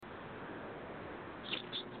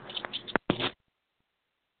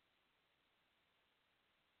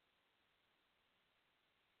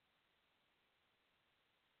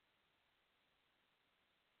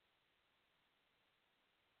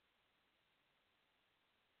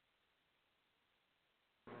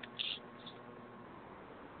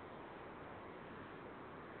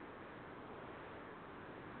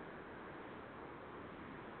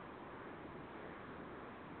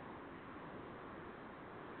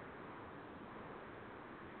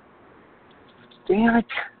Damn it.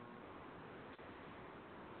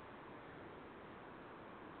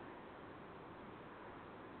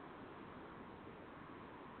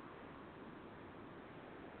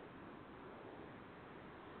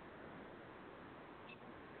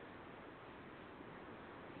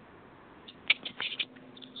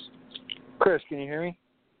 Chris, can you hear me?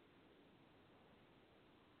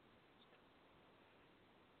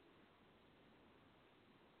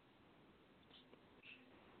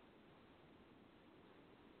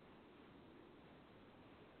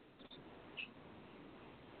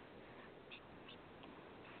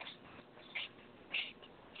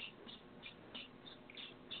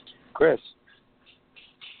 Chris.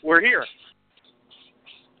 We're here.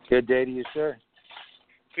 Good day to you, sir.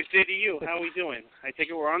 Good day to you. How are we doing? I take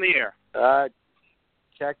it we're on the air.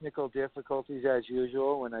 Technical difficulties as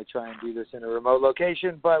usual when I try and do this in a remote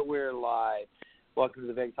location, but we're live. Welcome to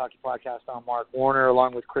the Vegas Hockey Podcast. I'm Mark Warner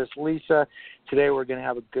along with Chris Lisa. Today we're going to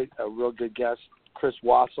have a real good guest. Chris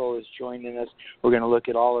Wassell is joining us. We're going to look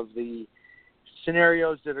at all of the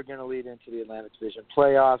scenarios that are going to lead into the Atlantic Division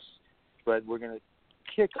playoffs, but we're going to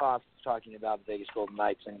kick off talking about the Vegas Golden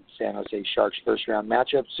Knights and San Jose Sharks first-round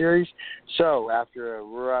matchup series. So after a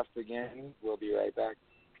rough beginning, we'll be right back.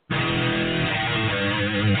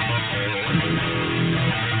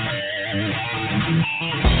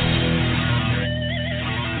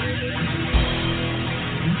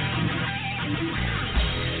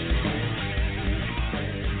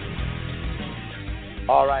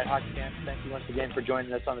 All right, hockey fans, thank you once again for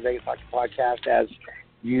joining us on the Vegas Hockey Podcast. As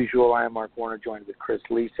usual, I am Mark Warner, joined with Chris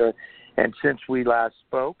Lisa. And since we last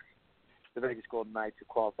spoke, the Vegas Golden Knights have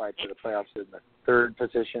qualified for the playoffs in the third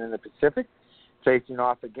position in the Pacific, facing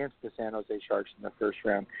off against the San Jose Sharks in the first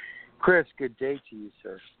round. Chris, good day to you,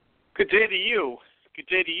 sir. Good day to you. Good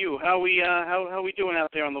day to you. How we doing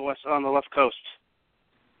out there on the left coast?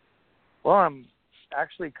 Well, I'm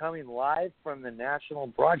actually coming live from the National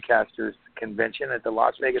Broadcasters Convention at the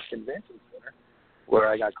Las Vegas Convention Center, where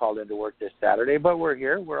I got called into work this Saturday. But we're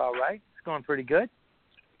here. We're all right. It's going pretty good.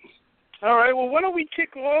 All right. Well, why don't we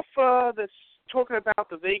kick off this talking about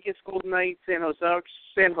the Vegas Golden Knights San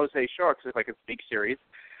Jose Sharks, if I can speak, series.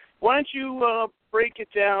 Why don't you break it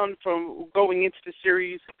down from going into the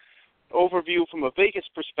series overview from a Vegas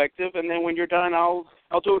perspective, and then when you're done, I'll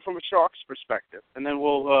do it from a Sharks perspective, and then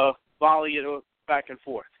we'll volley it back and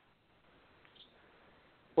forth.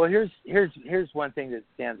 Well, here's one thing that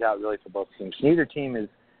stands out really for both teams. Neither team is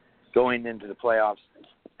going into the playoffs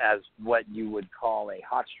as what you would call a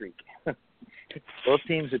hot streak. Both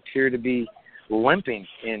teams appear to be limping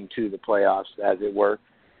into the playoffs, as it were,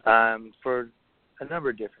 for a number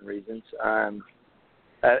of different reasons.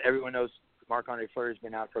 Everyone knows Marc-Andre Fleury's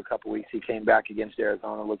been out for a couple weeks. He came back against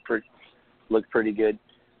Arizona, looked pretty good.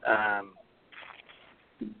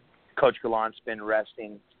 Coach Gallant's been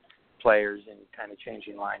resting players and kind of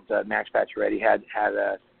changing lines. Max Pacioretty had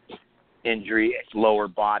a injury, lower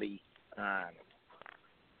body.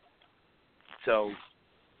 So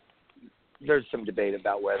there's some debate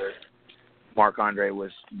about whether Marc-Andre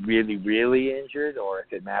was really, really injured, or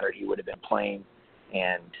if it mattered he would have been playing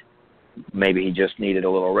and maybe he just needed a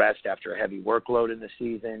little rest after a heavy workload in the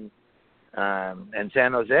season. And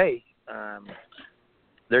San Jose,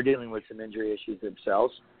 they're dealing with some injury issues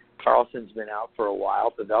themselves. Carlson's been out for a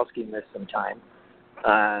while. Pavelski missed some time.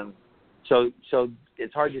 So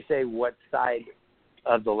it's hard to say what side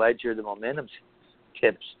of the ledger the momentum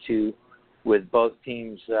tips to, with both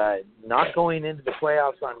teams not going into the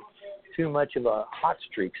playoffs on too much of a hot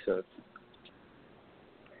streak. So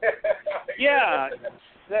yeah,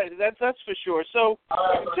 that's for sure. So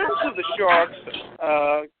in terms of the Sharks,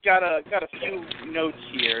 got a few notes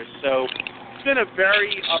here. So it's been a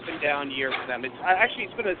very up and down year for them.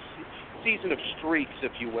 It's been a season of streaks,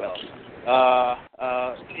 if you will.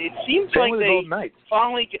 It seems like they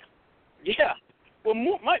finally get. Yeah. Well,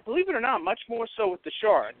 believe it or not, much more so with the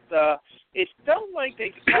Sharks. It felt like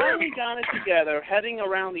they finally got it together heading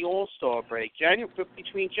around the All-Star break.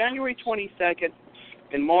 Between January 22nd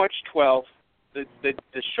and March 12th, the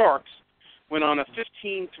Sharks went on a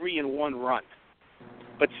 15-3-1 run.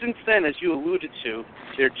 But since then, as you alluded to,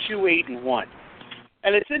 they're 2-8-1.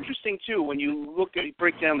 And it's interesting, too, when you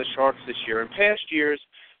break down the Sharks this year. In past years,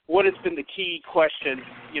 what has been the key question,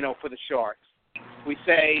 for the Sharks? We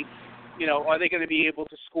say, are they going to be able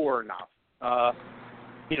to score enough?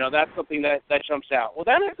 That's something that jumps out. Well,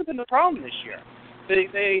 that hasn't been the problem this year.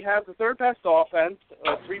 They have the third best offense,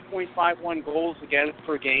 3.51 goals against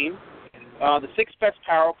per game, the sixth best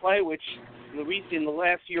power play, which in the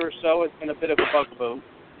last year or so has been a bit of a bugaboo.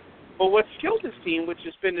 But what's killed this team, which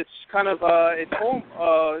has been its kind of its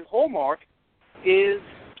hallmark, is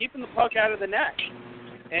keeping the puck out of the net.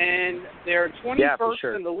 And they're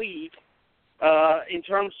 21st in the league in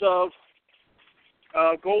terms of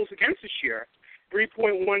goals against this year,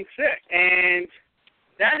 3.16. And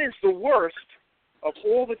that is the worst of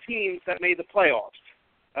all the teams that made the playoffs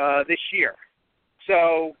this year.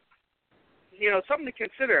 So, something to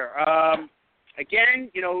consider. Again,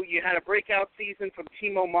 you had a breakout season from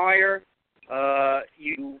Timo Meyer.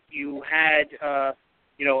 You had, a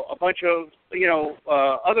bunch of,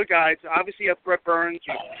 other guys. Obviously, you have Brett Burns,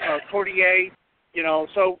 Cordier.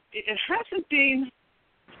 So it hasn't been.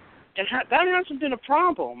 That hasn't been a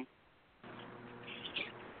problem.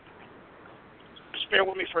 Just bear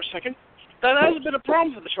with me for a second. That hasn't been a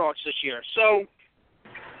problem for the Sharks this year. So,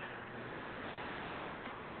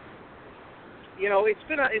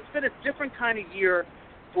 it's been a different kind of year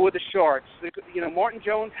for the Sharks. Martin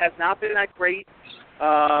Jones has not been that great.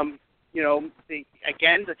 The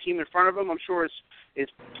team in front of him, I'm sure, is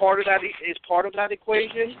part of that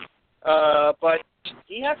equation. But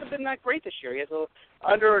he hasn't been that great this year. He has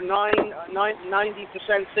under a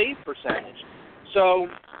 90% save percentage. So,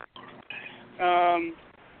 the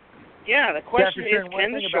question is,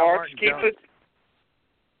 can the Sharks keep it?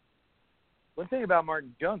 One thing about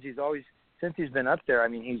Martin Jones, since he's been up there,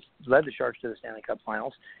 he's led the Sharks to the Stanley Cup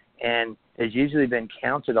Finals and has usually been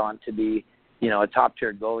counted on to be, a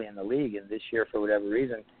top-tier goalie in the league. And this year, for whatever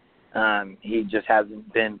reason, he just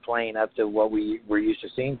hasn't been playing up to what we were used to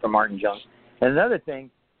seeing from Martin Jones. And another thing,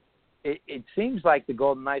 it seems like the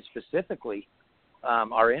Golden Knights specifically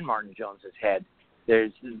are in Martin Jones's head.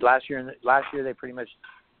 Last year they pretty much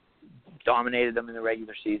dominated them in the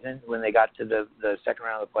regular season. When they got to the second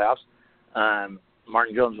round of the playoffs,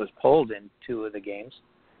 Martin Jones was pulled in 2 of the games.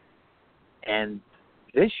 And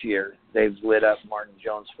this year they've lit up Martin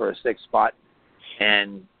Jones for a 6th spot.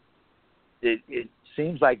 And it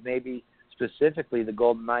seems like maybe specifically the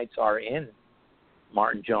Golden Knights are in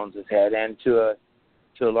Martin Jones's head, and to a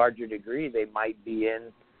larger degree they might be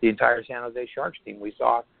in the entire San Jose Sharks team. We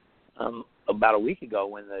saw about a week ago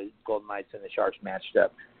when the Golden Knights and the Sharks matched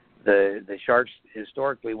up. The Sharks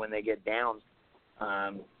historically, when they get down,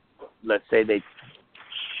 let's say they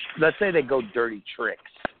go dirty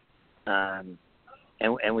tricks, and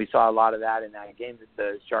we saw a lot of that in that game. That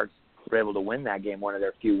the Sharks were able to win that game, one of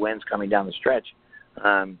their few wins coming down the stretch.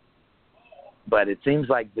 But it seems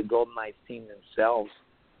like the Golden Knights team themselves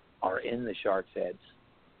are in the Sharks' heads.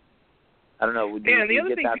 I don't know. Would you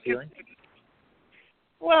get that feeling?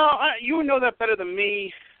 Well, you would know that better than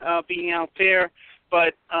me, being out there.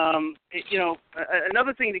 But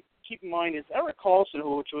another thing to keep in mind is Erik Karlsson,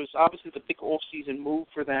 which was obviously the big off-season move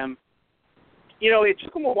for them. It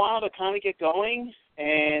took him a while to kind of get going,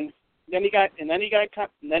 and then he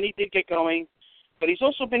did get going. But he's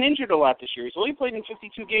also been injured a lot this year. He's only played in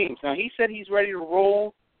 52 games. Now, he said he's ready to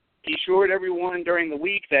roll. He assured everyone during the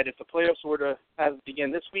week that if the playoffs were to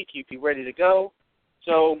begin this week, he'd be ready to go.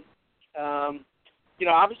 So,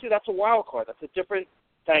 obviously that's a wild card. That's a different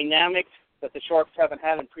dynamic that the Sharks haven't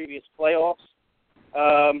had in previous playoffs.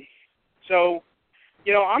 I'm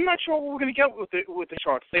not sure what we're going to get with the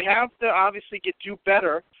Sharks. They have to obviously do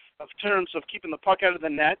better in terms of keeping the puck out of the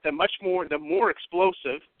net. They're more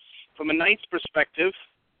explosive. From a Knights perspective,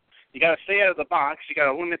 you got to stay out of the box. You got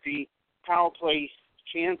to limit the power play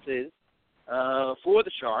chances for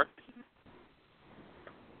the Sharks.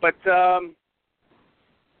 But like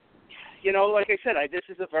I said, this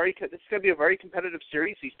is going to be a very competitive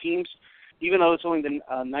series. These teams, even though it's only the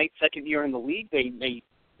Knights' second year in the league, they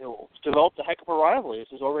developed a heck of a rivalry.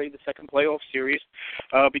 This is already the second playoff series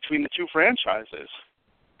between the two franchises.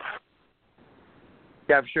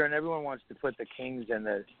 Yeah, for sure. And everyone wants to put the Kings and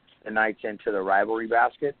the Knights into the rivalry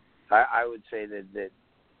basket. I would say that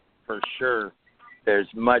for sure there's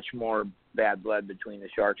much more bad blood between the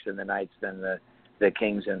Sharks and the Knights than the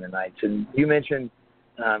Kings and the Knights. And you mentioned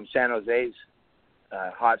San Jose's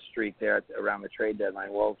hot streak there around the trade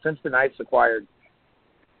deadline. Well, since the Knights acquired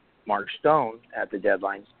Mark Stone at the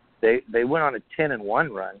deadline, they went on a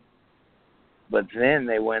 10-1 run, but then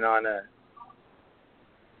they went on a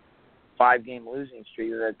 5-game losing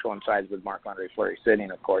streak that coincides with Marc-Andre Fleury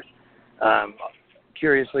sitting, of course.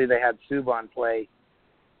 Curiously, they had Subban play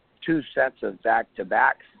 2 sets of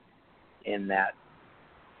back-to-backs in that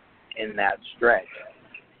stretch.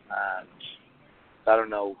 I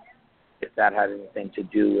don't know if that had anything to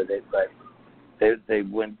do with it, but they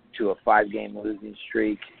went to a 5-game losing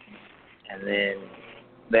streak, and then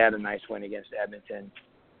they had a nice win against Edmonton,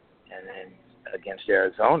 and then against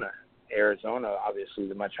Arizona. Arizona, obviously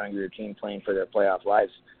the much hungrier team playing for their playoff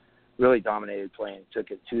lives, really dominated play and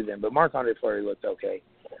took it to them. But Marc-Andre Fleury looked okay.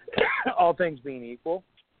 All things being equal,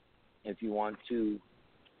 if you want to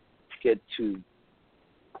get to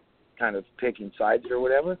kind of picking sides or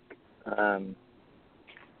whatever.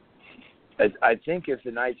 I think if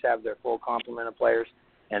the Knights have their full complement of players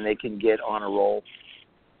and they can get on a roll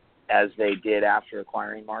as they did after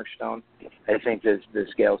acquiring Mark Stone, I think the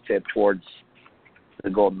scales tip towards the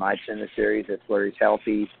Golden Knights in the series. If Fleury's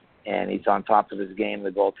healthy and he's on top of his game, the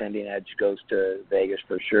goaltending edge goes to Vegas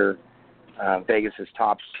for sure. Vegas is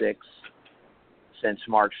top 6 since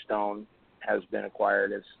Mark Stone has been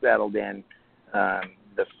acquired. It's settled in.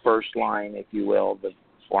 The first line, if you will, the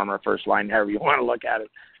former first line, however you want to look at it,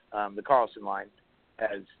 the Carlson line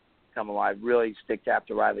has come alive. Really stick tap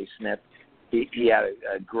to Riley Smith. He had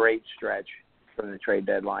a great stretch from the trade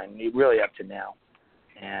deadline, really up to now.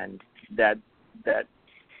 And that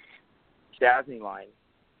Stastny line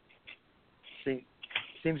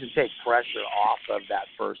seems to take pressure off of that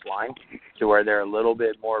first line to where they're a little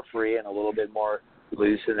bit more free and a little bit more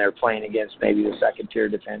loose, and they're playing against maybe the second-tier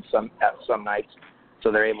defense some nights,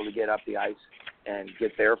 so they're able to get up the ice and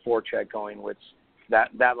get their forecheck going, which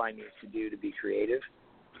that line needs to do to be creative.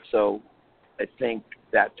 So I think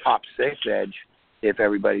that top 6 edge, if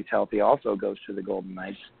everybody's healthy, also goes to the Golden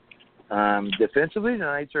Knights. Defensively, the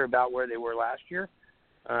Knights are about where they were last year.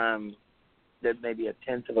 That maybe a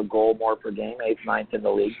tenth of a goal more per game, 8th, 9th in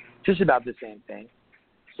the league, just about the same thing.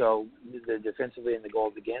 So the defensively and the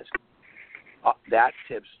goals against, that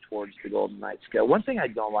tips towards the Golden Knights scale. One thing I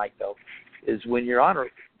don't like, though, is when you're on a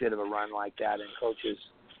bit of a run like that and coaches,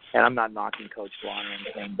 and I'm not knocking Coach Vaughn or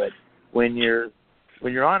anything, but when you're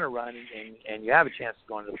on a run and you have a chance to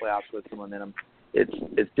go into the playoffs with some momentum,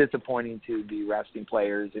 it's disappointing to be resting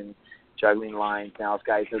players and juggling lines. Now if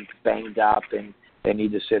guys are banged up and they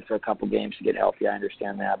need to sit for a couple games to get healthy, I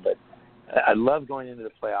understand that. But I love going into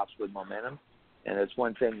the playoffs with momentum, and it's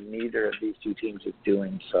one thing neither of these two teams is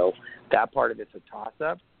doing. So that part of it's a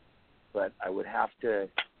toss-up, but I would have to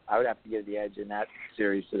give the edge in that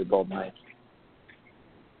series to the Golden Knights.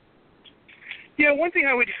 Yeah, one thing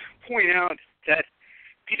I would point out that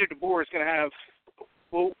Peter DeBoer is going to have,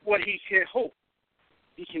 well, what he can hope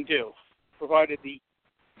he can do, provided the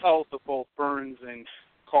health of both Burns and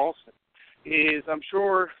Carlson, is I'm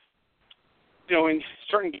sure, in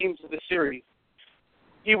certain games of the series,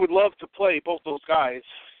 he would love to play both those guys,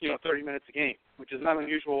 30 minutes a game, which is not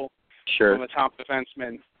unusual from a top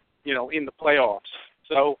defenseman, in the playoffs.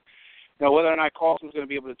 So, whether or not Carlson's going to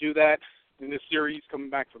be able to do that in this series, coming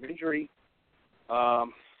back from injury,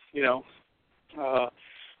 we know,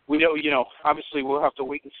 obviously we'll have to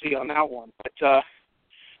wait and see on that one. But,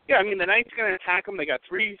 the Knights going to attack them. They got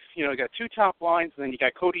 3, they got 2 top lines, and then you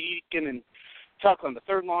got Cody Eakin and Tuck on the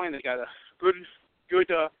third line. They got a good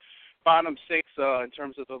bottom 6 in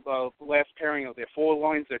terms of the last pairing of their forward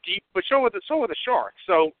lines. They're deep, but so are the Sharks.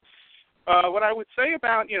 So what I would say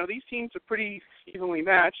about, these teams are pretty evenly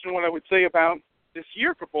matched, and what I would say about this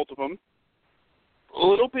year for both of them, a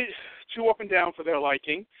little bit too up and down for their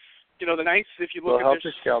liking. The Knights, if you look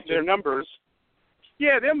at their numbers,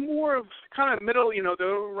 they're more of kind of middle, they're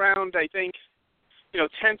around, I think,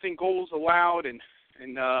 10th in goals allowed and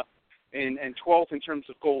 12th in terms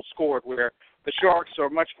of goals scored, where the Sharks are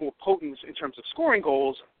much more potent in terms of scoring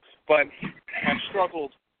goals, but have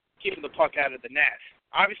struggled keeping the puck out of the net.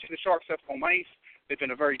 Obviously, the Sharks have home ice. They've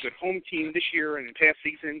been a very good home team this year and in past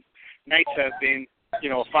seasons. Knights have been,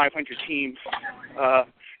 a 500 team on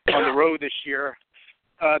the road this year.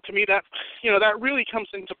 To me, that that really comes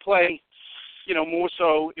into play, more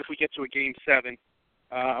so if we get to a Game 7.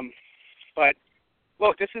 But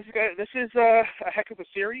look, this is a heck of a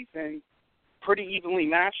series and pretty evenly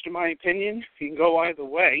matched, in my opinion. You can go either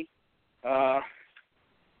way. But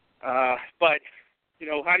how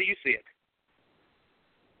do you see it?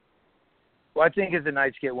 Well, I think if the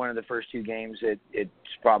Knights get one of the first 2 games, it's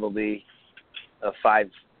probably a 5-6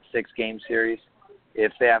 game series.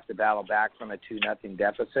 If they have to battle back from a 2-0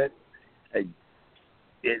 deficit,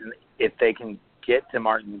 if they can get to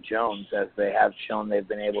Martin Jones, as they have shown they've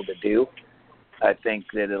been able to do, I think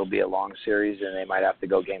that it'll be a long series, and they might have to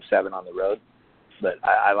go Game 7 on the road. But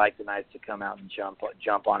I like the Knights to come out and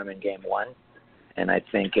jump on them in Game 1, and I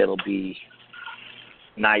think it'll be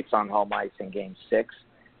Knights on home ice in Game 6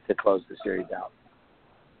 to close the series out.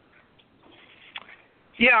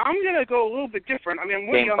 Yeah, I'm going to go a little bit different.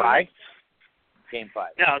 Game 5? Game 5.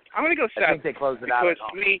 No, I'm going to go 7. I think they close it out at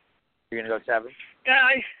home. You're going to go 7? Yeah,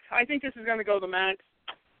 I think this is going to go the max.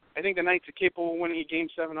 I think the Knights are capable of winning a Game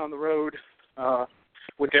 7 on the road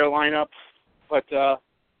with their lineup. But, to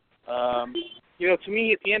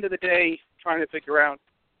me, at the end of the day, trying to figure out,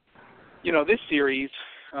 this series,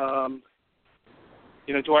 do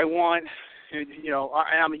I want,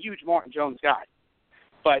 I'm a huge Martin Jones guy.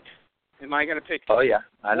 But Am I going to pick? Oh yeah,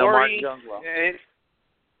 I know Fleury, Martin Jones well.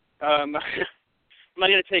 Am I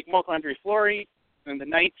going to take Marc-Andre Fleury and the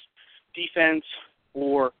Knights defense,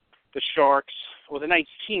 or the Sharks, or the Knights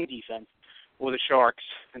team defense, or the Sharks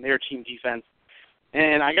and their team defense?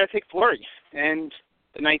 And I got to take Fleury and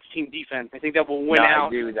the Knights team defense. I think that will win out I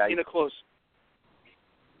agree with that. in a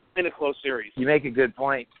close series. You make a good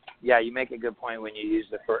point. Yeah, you make a good point when you use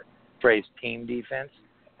the phrase team defense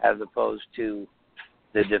as opposed to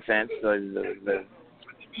the defense, the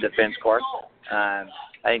defense corps. I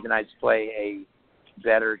think the Knights play a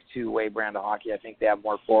better two-way brand of hockey. I think they have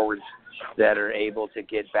more forwards that are able to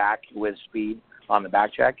get back with speed on the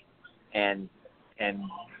back check and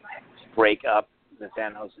break up the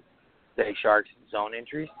San Jose Sharks zone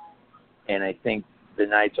entries. And I think the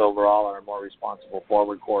Knights overall are a more responsible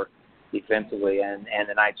forward core defensively, and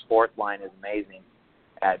the Knights' fourth line is amazing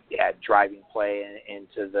at driving play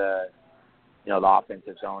into the the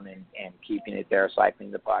offensive zone and keeping it there,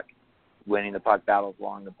 cycling the puck, winning the puck battles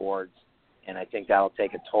along the boards. And I think that'll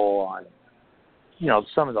take a toll on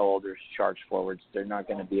some of the older Sharks forwards. They're not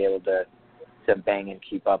going to be able to bang and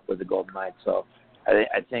keep up with the Golden Knights. So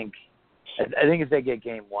I think if they get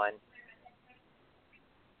game one,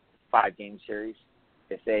 5-game series,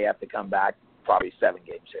 if they have to come back, probably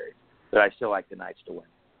 7-game series. But I still like the Knights to win.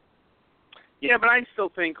 Yeah, but I still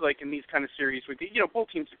think, like, in these kind of series, with both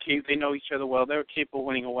teams, they know each other well. They're capable of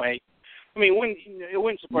winning away. I mean, it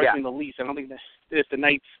wouldn't surprise me in the least. I don't think that if the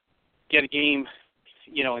Knights get a game,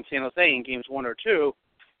 in San Jose in games 1 or 2,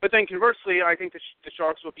 but then conversely, I think the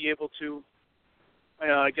Sharks will be able to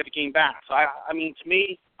get a game back. So, I mean, to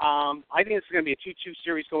me, I think it's going to be a 2-2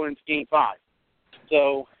 series going into Game 5.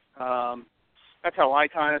 So that's how I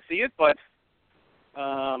kind of see it. But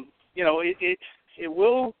it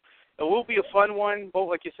will be a fun one. Both,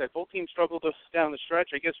 like you said, both teams struggled down the stretch.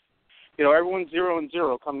 I guess everyone's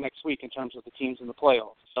 0-0 come next week in terms of the teams in the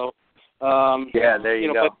playoffs. So there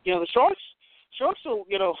you go. But the Sharks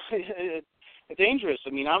are dangerous. I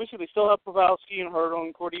mean, obviously they still have Pavelski and Hurdle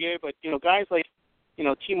and Cordier, but guys like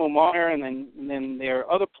Timo Meyer and then their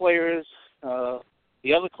other players,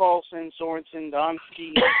 the other Carlson, Sorensen,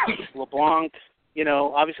 Donskey, LeBlanc.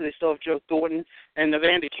 Obviously they still have Joe Thornton and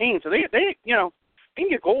Evander Kane. So they can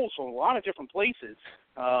get goals from a lot of different places,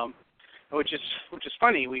 which is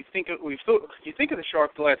funny. You think of the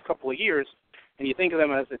Sharks the last couple of years, and you think of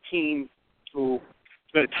them as a team who's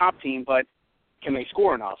been a top team, but can they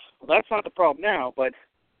score enough? Well, that's not the problem now, but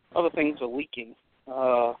other things are leaking,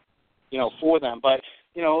 for them. But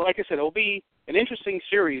like I said, it'll be an interesting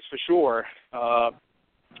series for sure,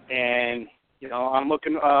 and I'm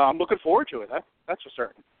looking forward to it. That's for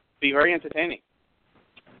certain. Be very entertaining.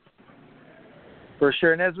 For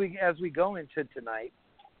sure. And as we go into tonight,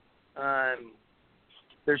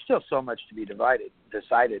 there's still so much to be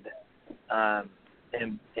decided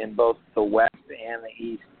in both the West and the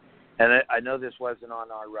East. And I know this wasn't on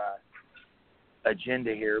our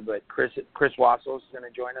agenda here, but Chris Wassell is going to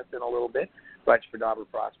join us in a little bit, Fletch for Dauber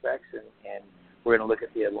Prospects, and we're going to look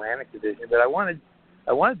at the Atlantic Division. But I wanted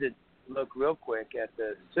to look real quick at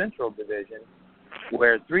the Central Division,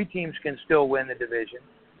 where 3 teams can still win the division.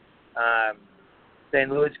 St.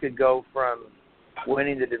 Louis could go from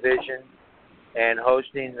winning the division and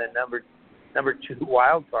hosting the number 2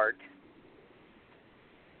 wild card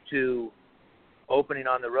to opening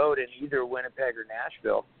on the road in either Winnipeg or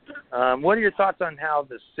Nashville. What are your thoughts on how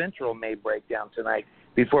the Central may break down tonight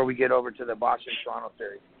before we get over to the Boston-Toronto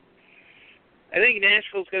series? I think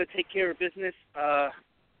Nashville's going to take care of business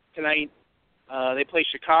tonight. They play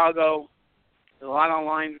Chicago. There's a lot on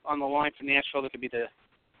the line for Nashville. That could be the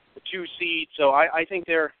 2 seed. So I think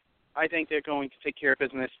they're going to take care of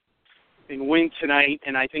business and win tonight.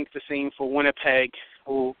 And I think the same for Winnipeg,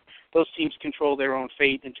 who those teams control their own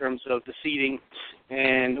fate in terms of the seeding,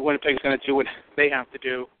 and Winnipeg's going to do what they have to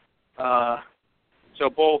do. So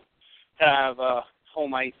both have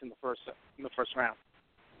home ice in the first round.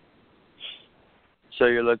 So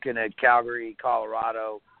you're looking at Calgary,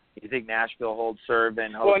 Colorado. You think Nashville holds serve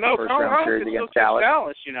and hosts the first round series against Dallas?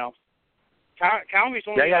 Dallas, Calgary's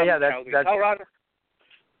only that's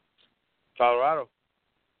Colorado.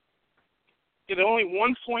 Yeah, they're only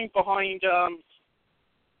 1 point behind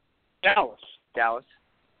Dallas. Dallas.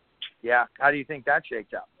 Yeah. How do you think that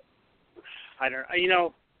shakes out? I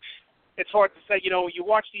don't. It's hard to say. You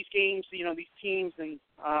watch these games. These teams, and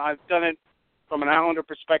I've done it from an Islander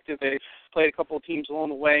perspective. They've played a couple of teams along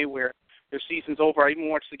the way where their season's over. I even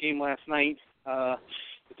watched the game last night, the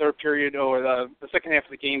third period or the second half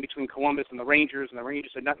of the game between Columbus and the Rangers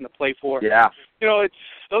had nothing to play for. Yeah. It's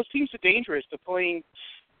those teams are dangerous. They're playing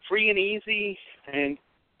free and easy, and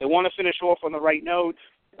they want to finish off on the right note.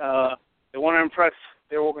 They want to impress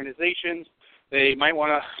their organizations. They might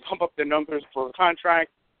want to pump up their numbers for a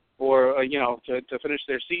contract or, to finish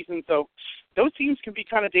their season. So those teams can be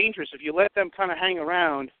kind of dangerous if you let them kind of hang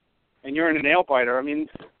around and you're in a nail-biter. I mean,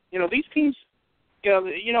 these teams, I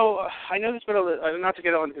know there's been not to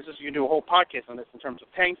get on because you can do a whole podcast on this in terms of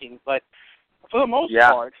tanking, but for the most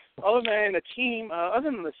part, other than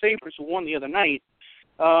the Sabres who won the other night,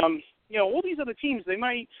 all these other teams, they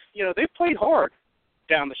might, they've played hard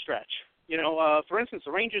down the stretch. For instance,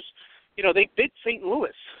 the Rangers, they beat St.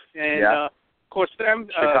 Louis, and of course them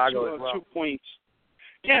Chicago as well. 2 points.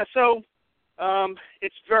 Yeah, so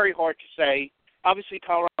it's very hard to say. Obviously,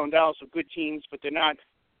 Colorado and Dallas are good teams, but they're not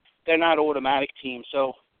automatic teams.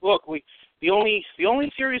 So look, the only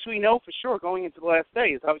series we know for sure going into the last day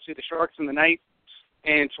is obviously the Sharks and the Knights,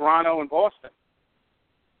 and Toronto and Boston.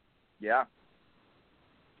 Yeah.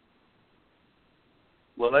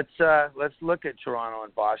 Well, let's look at Toronto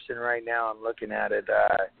and Boston right now. I'm looking at it.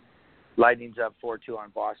 Lightning's up 4-2 on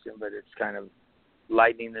Boston, but it's kind of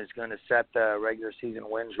Lightning is going to set the regular season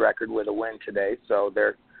wins record with a win today. So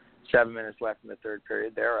they're 7 minutes left in the third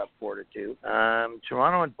period. They're up 4-2.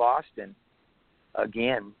 Toronto and Boston,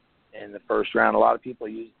 again, in the first round. A lot of people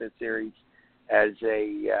use this series as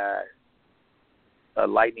a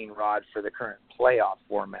lightning rod for the current playoff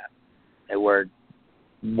format, where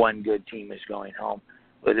one good team is going home.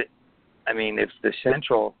 But if the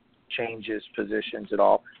Central changes positions at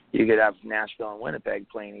all, you could have Nashville and Winnipeg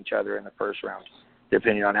playing each other in the first round,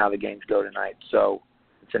 depending on how the games go tonight. So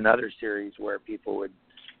it's another series where people would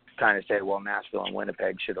kind of say, well, Nashville and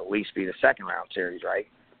Winnipeg should at least be the second round series, right?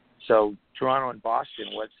 So Toronto and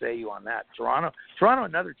Boston, what say you on that? Toronto,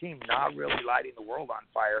 another team not really lighting the world on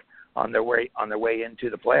fire on their way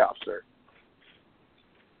into the playoffs, sir.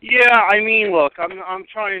 Yeah, look, I'm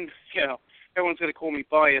trying. Everyone's going to call me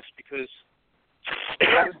biased because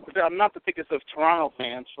I'm not the biggest of Toronto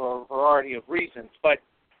fans for a variety of reasons. But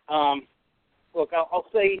look, I'll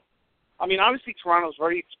say, obviously Toronto's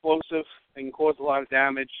very explosive. They can cause a lot of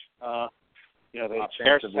damage. The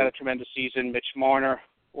Bears had a tremendous season. Mitch Marner,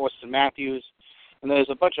 Austin Matthews, and there's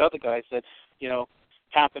a bunch of other guys that,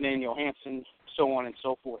 Kapanen, Johansson, so on and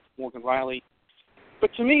so forth, Morgan Riley.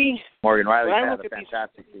 But to me, Morgan Riley's had a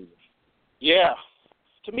fantastic season. Yeah.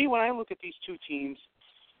 To me, when I look at these two teams,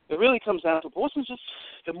 it really comes down to Boston's just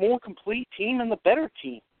the more complete team and the better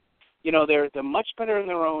team. They're much better in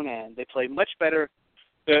their own end. They play much better.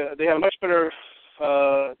 They have much better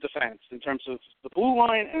defense in terms of the blue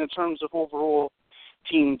line and in terms of overall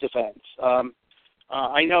team defense.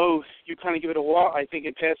 I know you kind of give it a wash. I think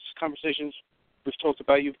in past conversations we've talked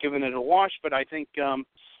about you've given it a wash, but I think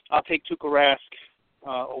I'll take Tuukka Rask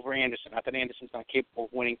over Anderson. Not that Anderson's not capable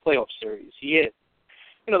of winning playoff series. He is.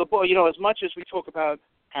 As much as we talk about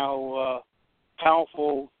how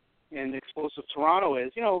powerful and explosive Toronto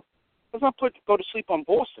is, let's not go to sleep on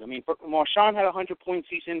Boston. Marchand had a 100-point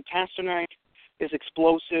season. Pasternak is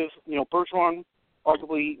explosive. Bergeron,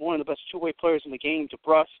 arguably one of the best two-way players in the game.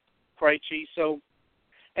 DeBrusque, Krejci. So,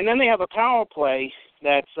 and then they have a power play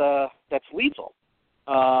that's lethal.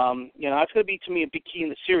 That's going to be, to me, a big key in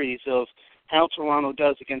the series of how Toronto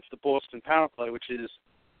does against the Boston power play, which is,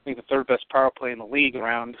 I think, the third best power play in the league,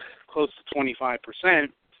 around close to 25%,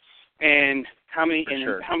 and how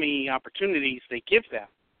many opportunities they give them.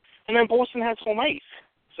 And then Boston has home ice,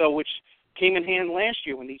 which came in hand last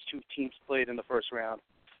year when these two teams played in the first round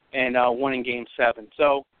and won in Game 7.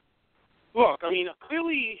 So, look,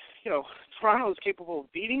 clearly, Toronto is capable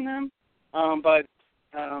of beating them, but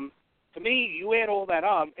to me, you add all that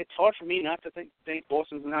up, it's hard for me not to think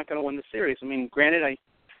Boston's not going to win the series. Granted, I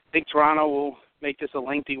think Toronto will make this a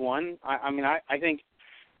lengthy one. I think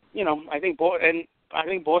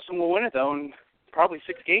Boston will win it though in probably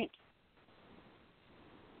 6 games.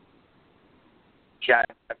 Yeah,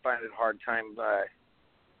 I find it a hard time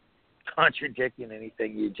contradicting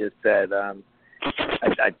anything you just said.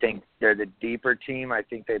 I think they're the deeper team. I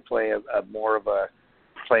think they play a more of a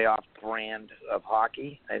playoff brand of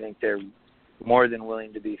hockey. I think they're more than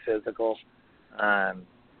willing to be physical.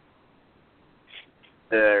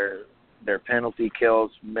 Their penalty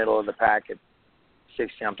kills, middle of the pack at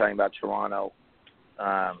 60. I'm talking about Toronto.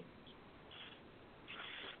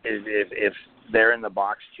 If they're in the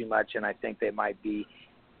box too much, and I think they might be,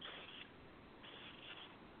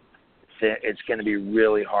 it's going to be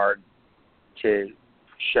really hard to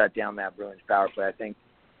shut down that Bruins power play. I think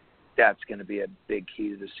that's going to be a big key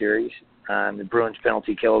to the series. The Bruins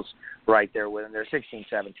penalty kills right there with them. They're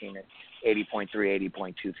 16-17 at 80.3,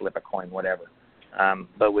 80.2, flip a coin, whatever.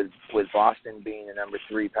 But with Boston being the number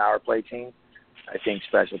 3 power play team, I think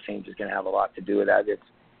special teams is going to have a lot to do with that.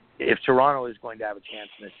 if Toronto is going to have a chance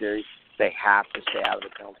in the series, they have to stay out of the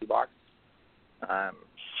penalty box.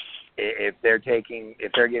 If they're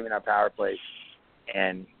giving up power plays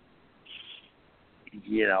and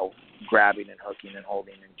grabbing and hooking and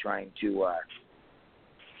holding and trying to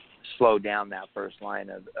slow down that first line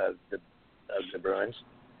of the Bruins,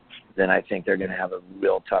 then I think they're going to have a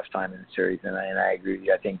real tough time in the series. And I agree with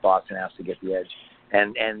you. I think Boston has to get the edge.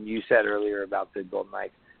 And you said earlier about the Golden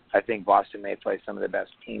Knights. I think Boston may play some of the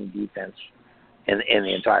best team defense in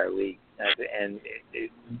the entire league. And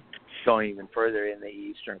going even further in the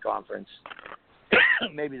Eastern Conference,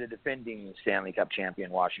 maybe the defending Stanley Cup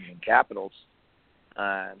champion Washington Capitals,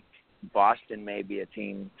 Boston may be a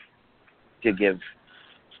team to give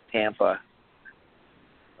Tampa,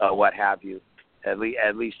 what have you, at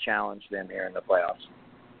least challenge them here in the playoffs.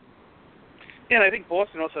 Yeah, and I think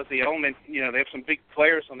Boston also has the element, they have some big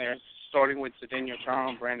players on there, starting with Zdeno Chara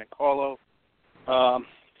and Brandon Carlo,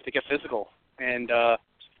 to get physical. And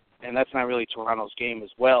that's not really Toronto's game as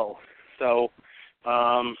well. So,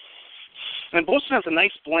 and Boston has a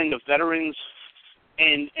nice blend of veterans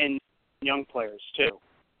and young players, too.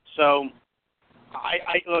 So,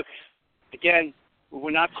 I look, again, it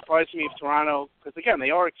would not surprise me if Toronto, because, again,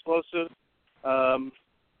 they are explosive,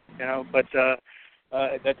 but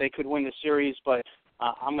that they could win the series, but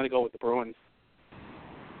I'm going to go with the Bruins.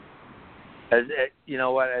 You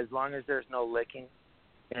know what? As long as there's no licking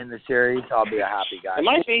in the series, I'll be a happy guy. It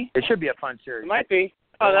might be. It should be a fun series. It might be.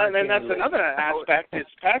 And that's another aspect. Is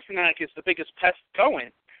Pasternak is the biggest pest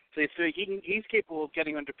going, so he's capable of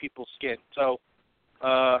getting under people's skin. So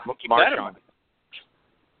keep that in mind.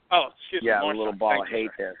 Oh, excuse me. Yeah, Marchand. a little ball of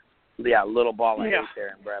hate there. Yeah, a little ball of hate there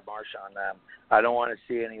in Brad Marchand. I don't want to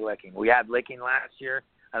see any licking. We had licking last year.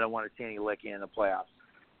 I don't want to see any licking in the playoffs.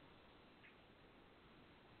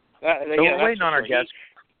 We're waiting on our guest,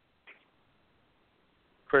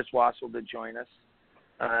 Chris Wassell, to join us.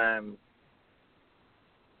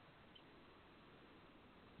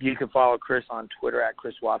 You can follow Chris on Twitter at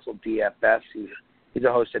Chris Wassell DFS. He's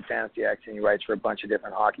a host at Fantasy X, and he writes for a bunch of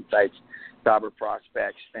different hockey sites, Dobber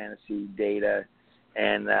Prospects, Fantasy Data,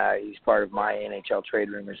 and he's part of my NHL Trade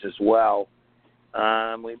Rumors as well.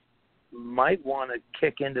 We might want to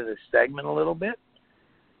kick into the segment a little bit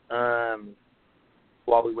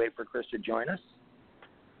while we wait for Chris to join us.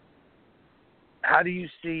 How do you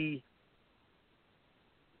see?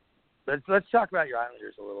 Let's talk about your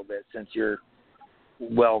Islanders a little bit, since you're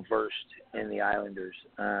well versed in the Islanders.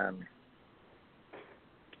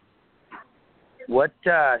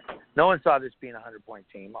 No one saw this being a 100-point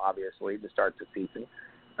team, obviously, to start the season.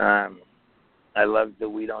 I love the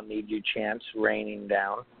 "we don't need you" chants raining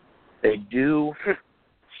down. They do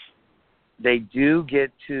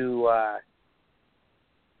get to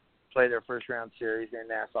play their first round series in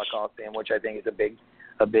Nassau Coliseum, which I think is a big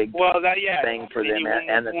thing for them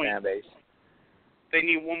and the fan base. They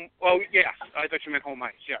need one. Oh, yeah. I thought you meant home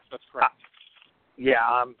ice. Yes, that's correct.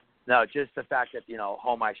 No, just the fact that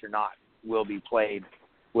home ice or not will be played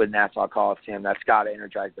with Nassau Coliseum. That's got to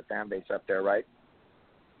energize the fan base up there, right?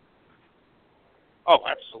 Oh,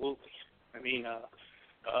 absolutely. I mean,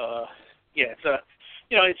 it's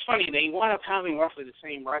it's funny. They wound up having roughly the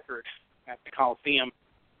same record at the Coliseum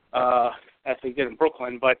as they did in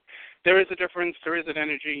Brooklyn, but there is a difference. There is an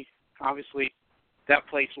energy. Obviously, that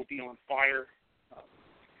place will be on fire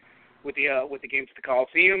with the games at the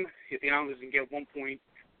Coliseum. If the Islanders can get 1 point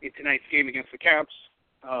in tonight's game against the Caps,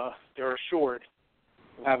 they're assured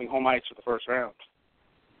of having home ice for the first round.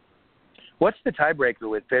 What's the tiebreaker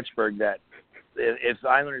with Pittsburgh that if the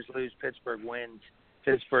Islanders lose, Pittsburgh wins,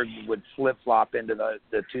 Pittsburgh would flip-flop into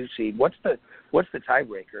the 2 seed? What's the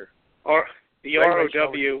tiebreaker? Or the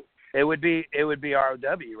ROW. It would be ROW,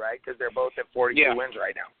 right? Because they're both at 42 wins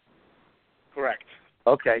right now. Correct.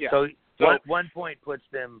 Okay, yeah. so 1 point puts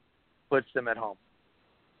them at home.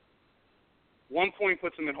 1 point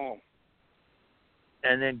puts them at home.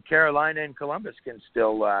 And then Carolina and Columbus can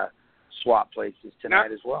still swap places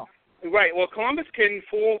tonight as well. Right. Well, Columbus can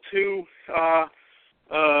fall to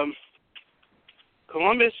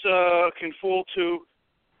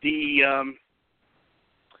the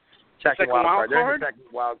second wild card. They're in the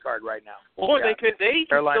second wild card right now. Or they could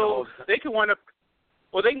wind up.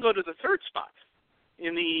 Well, they can go to the third spot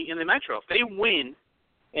in the Metro if they win,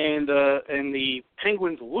 and the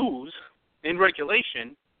Penguins lose in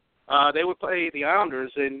regulation. They would play the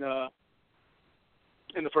Islanders in the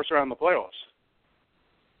first round of the playoffs.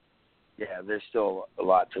 Yeah, there's still a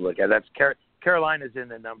lot to look at. That's Carolina's in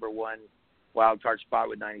the number 1 wild card spot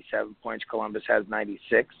with 97 points. Columbus has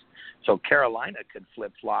 96. So Carolina could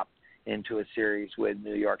flip-flop into a series with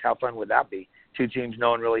New York. How fun would that be? 2 teams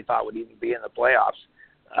no one really thought would even be in the playoffs.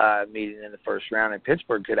 meeting in the first round, and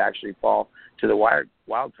Pittsburgh could actually fall to the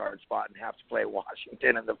wild card spot and have to play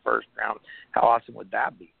Washington in the first round. How awesome would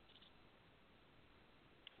that be?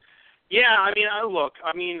 Yeah, I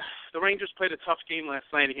mean, the Rangers played a tough game last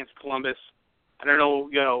night against Columbus. I don't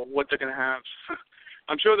know, what they're going to have.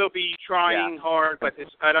 I'm sure they'll be trying hard, but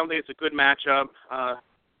I don't think it's a good matchup.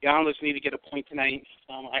 The Islanders need to get a point tonight.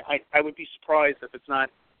 I would be surprised if it's not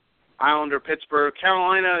Islander, Pittsburgh.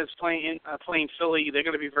 Carolina is playing Philly. They're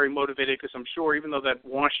going to be very motivated because I'm sure even though that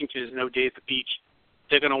Washington is no day at the beach,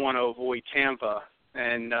 they're going to want to avoid Tampa.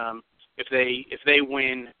 And if they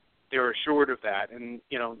win, they're assured of that. And,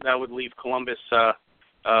 that would leave Columbus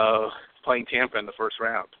playing Tampa in the first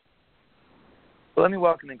round. Well, let me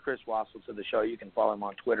welcome in Chris Wassell to the show. You can follow him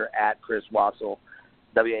on Twitter at Chris Wassell,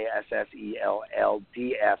 WASSELLDFS.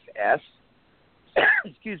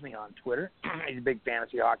 Excuse me, on Twitter. He's a big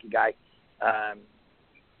fantasy hockey guy.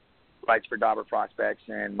 Writes for Dauber Prospects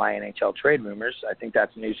and My NHL Trade Rumors. I think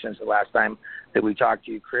that's new since the last time that we talked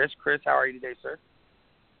to you, Chris. Chris, how are you today, sir?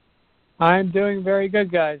 I'm doing very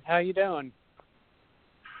good, guys. How you doing?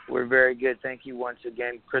 We're very good. Thank you once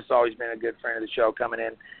again. Chris has always been a good friend of the show, coming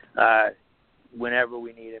in whenever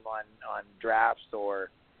we need him on drafts or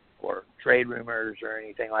trade rumors or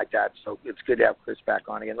anything like that. So it's good to have Chris back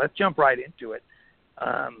on again. Let's jump right into it.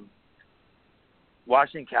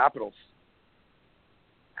 Washington Capitals.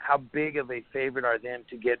 How big of a favorite are them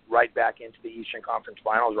to get right back into the Eastern Conference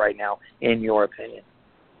Finals right now, in your opinion?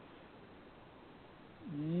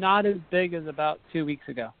 Not as big as about 2 weeks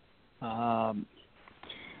ago.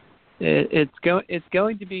 It's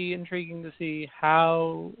going to be intriguing to see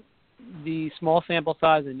how the small sample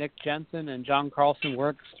size of Nick Jensen and John Carlson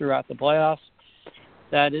works throughout the playoffs.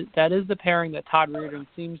 That is the pairing that Todd Reardon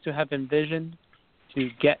seems to have envisioned to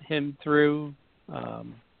get him through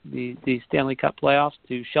the Stanley Cup playoffs,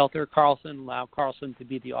 to shelter Carlson, allow Carlson to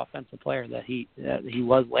be the offensive player that he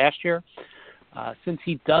was last year. Since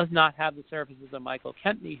he does not have the services of Michael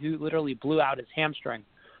Kempny, who literally blew out his hamstring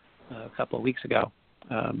a couple of weeks ago.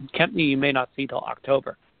 Kempny you may not see till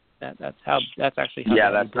October. That's actually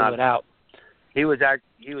how he blew it out. He was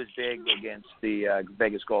big against the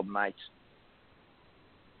Vegas Golden Knights.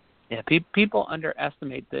 Yeah, people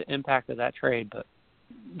underestimate the impact of that trade, but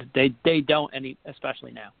they don't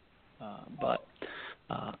especially now. But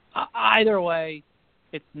either way,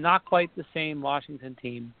 it's not quite the same Washington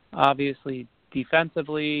team. Obviously,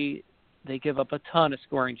 defensively, they give up a ton of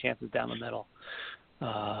scoring chances down the middle.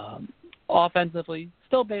 Offensively,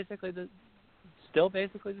 still basically the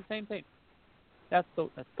same thing. That's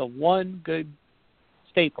the one good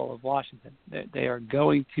staple of Washington. They are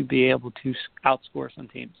going to be able to outscore some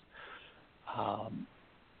teams.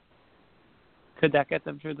 Could that get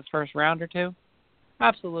them through the first round or two?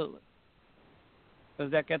 Absolutely.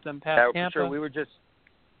 Does that get them past Tampa? Sure. We were just.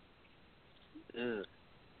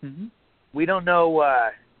 Mm-hmm. We don't know.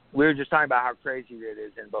 We were just talking about how crazy it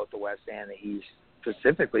is in both the West and the East,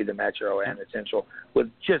 specifically the Metro and the Central, with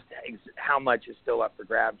just how much is still up for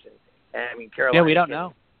grabs. And I mean, Carolina we don't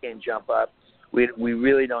know. Can jump up. We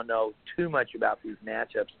really don't know too much about these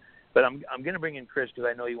matchups. But I'm going to bring in Chris because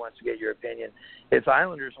I know he wants to get your opinion. If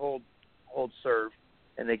Islanders hold serve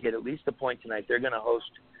and they get at least a point tonight, they're going to host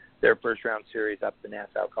their first round series up at the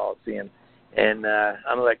Nassau Coliseum. And I'm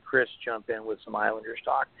going to let Chris jump in with some Islanders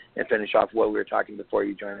talk and finish off what we were talking before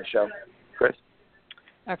you joined the show. Chris?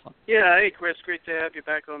 Excellent. Yeah, hey, Chris, great to have you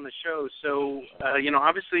back on the show. So,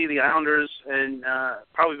 obviously the Islanders and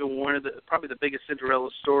probably the biggest Cinderella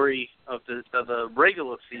story of the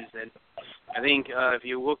regular season. I think if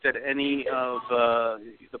you looked at any of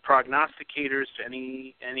the prognosticators to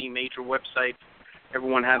any major website,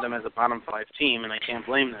 everyone had them as a bottom five team, and I can't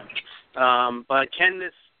blame them. But can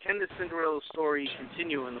this Cinderella story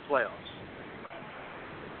continue in the playoffs?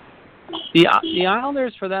 The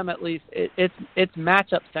Islanders, for them at least, it's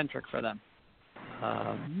matchup centric for them.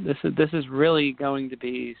 This is really going to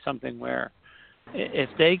be something where if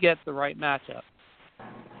they get the right matchup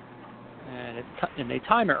and they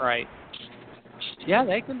time it right, yeah,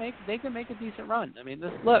 they can make a decent run. I mean,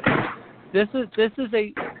 this is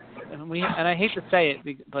a and I hate to say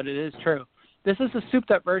it, but it is true. This is a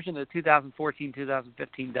souped-up version of the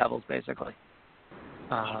 2014-2015 Devils, basically.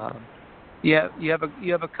 You have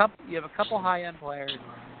a couple high-end players.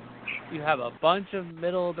 You have a bunch of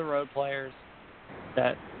middle-of-the-road players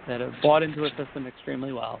that have bought into a system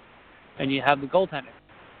extremely well, and you have the goaltending.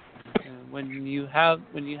 And when you have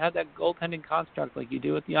that goaltending construct like you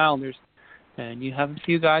do with the Islanders, and you have a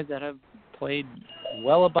few guys that have played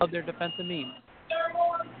well above their defensive means,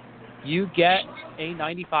 you get a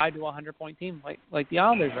 95 to 100 point team like the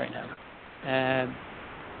Islanders right now. And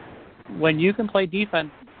when you can play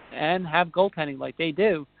defense and have goaltending like they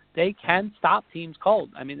do, they can stop teams cold.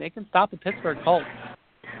 I mean, they can stop the Pittsburgh cold.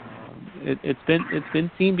 It's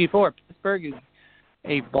been seen before. Pittsburgh is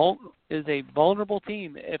a vulnerable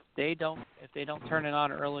team if they don't turn it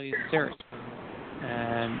on early in the series,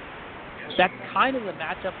 and that's kind of the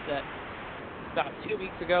matchup that about 2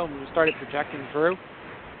 weeks ago when we started projecting through.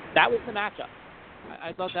 That was the matchup.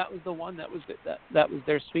 I thought that was the one that was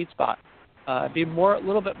their sweet spot. I'd be a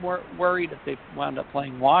little bit more worried if they wound up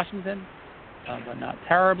playing Washington, but not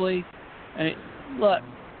terribly. And look,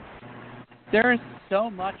 there is so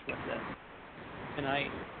much with this, and I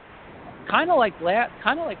kind of like last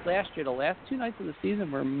year. The last 2 nights of the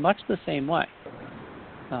season were much the same way.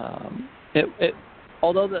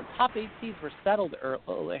 Although the top 8 seeds were settled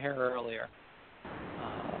earlier,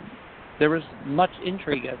 there was much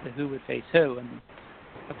intrigue as to who would face who, and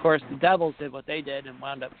of course the Devils did what they did and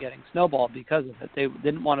wound up getting snowballed because of it. They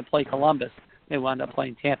didn't want to play Columbus. They wound up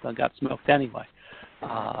playing Tampa and got smoked anyway.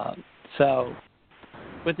 So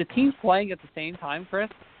with the teams playing at the same time, Chris,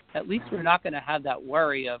 at least we're not going to have that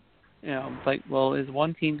worry of, like, well, is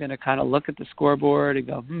one team going to kind of look at the scoreboard and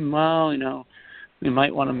go, well, we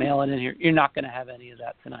might want to mail it in here. You're not going to have any of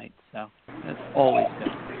that tonight, so that's always good.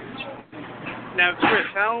 Now, Chris,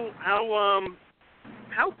 how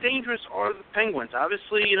dangerous are the Penguins?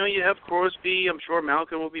 Obviously, you have Crosby. I'm sure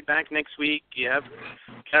Malkin will be back next week. You have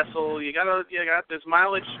Kessel. You got there's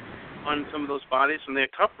mileage on some of those bodies from their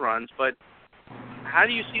cup runs, but how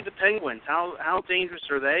do you see the Penguins? How dangerous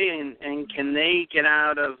are they, and can they get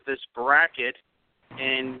out of this bracket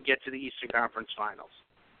and get to the Eastern Conference Finals?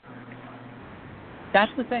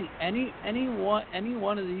 That's the thing. Any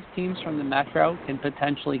one of these teams from the Metro can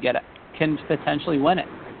potentially win it,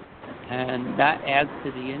 and that adds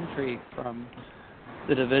to the intrigue from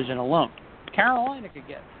the division alone. Carolina could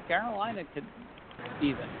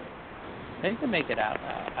even. They can make it out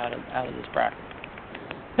of this bracket.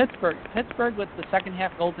 Pittsburgh with the second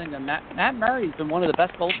half goaltending. Matt Murray's been one of the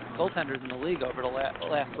best goaltenders in the league over the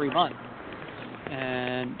last 3 months,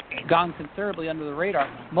 and gone considerably under the radar,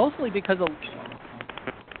 mostly because of,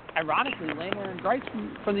 ironically, Laner and Grice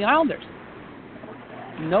from the Islanders.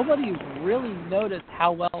 Nobody's really noticed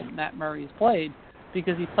how well Matt Murray's played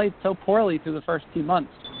because he played so poorly through the first 2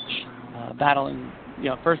 months, battling.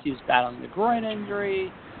 First he was battling the groin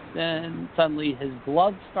injury, then suddenly his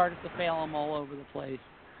gloves started to fail him all over the place,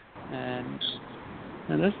 and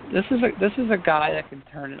this is a guy that can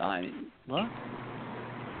turn it on. I mean, well,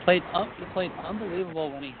 he played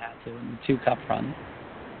unbelievable when he had to in the 2 cup runs.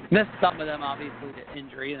 Missed some of them, obviously, to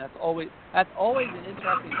injury, and that's always an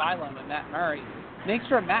interesting byline with Matt Murray. Make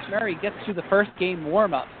sure Matt Murray gets through the first game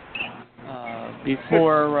warm-up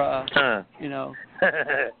before,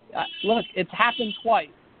 look, it's happened twice.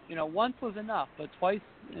 Once was enough, but twice,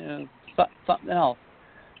 something else.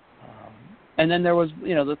 And then there was,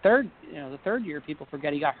 the third year, people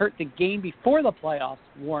forget he got hurt the game before the playoffs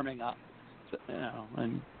warming up,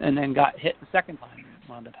 and then got hit the second time and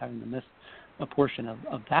wound up having to miss a portion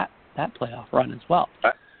of that playoff run as well.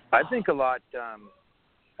 I think a lot's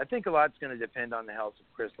going to depend on the health of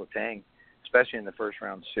Chris Letang, especially in the first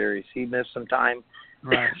round series. He missed some time,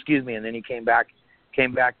 right. Excuse me, and then he came back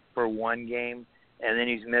for 1 game, and then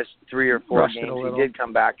he's missed 3 or 4 games. He did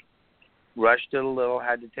come back, rushed it a little,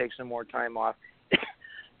 had to take some more time off.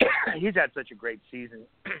 He's had such a great season.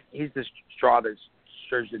 He's the straw that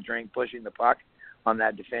stirs the drink, pushing the puck on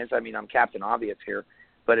that defense. I mean, I'm Captain Obvious here.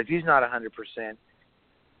 But if he's not 100%,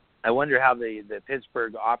 I wonder how the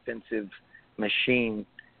Pittsburgh offensive machine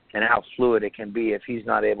and how fluid it can be if he's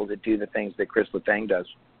not able to do the things that Chris Letang does.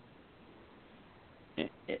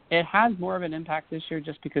 It has more of an impact this year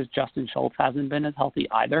just because Justin Schultz hasn't been as healthy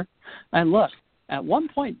either. And look, at one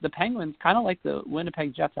point, the Penguins, kind of like the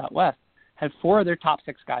Winnipeg Jets out west, had 4 of their top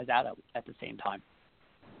 6 guys out at the same time.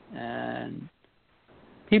 And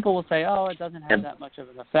people will say, it doesn't have that much of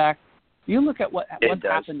an effect. You look at what's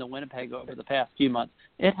happened to Winnipeg over the past few months.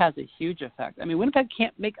 It has a huge effect. I mean, Winnipeg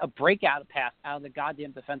can't make a breakout pass out of the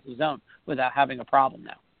goddamn defensive zone without having a problem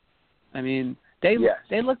now. I mean, they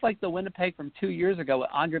looked like the Winnipeg from 2 years ago with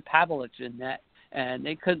Andre Pavlich in net, and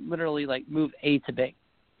they could literally move A to B.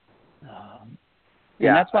 And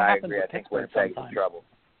that's what happens with Pittsburgh sometimes. Winnipeg's in trouble.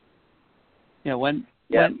 When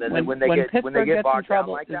Pittsburgh gets in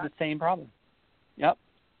trouble, like it's the same problem. Yep.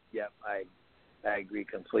 Yep, I agree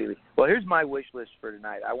completely. Well, here's my wish list for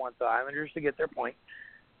tonight. I want the Islanders to get their point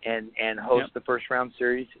and host the first round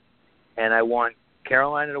series, and I want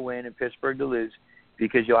Carolina to win and Pittsburgh to lose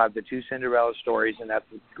because you'll have the 2 Cinderella stories, and that's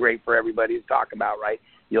great for everybody to talk about, right?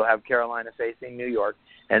 You'll have Carolina facing New York,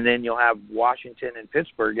 and then you'll have Washington and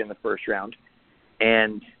Pittsburgh in the first round.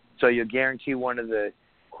 And So you guarantee one of the,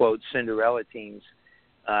 quote, Cinderella teams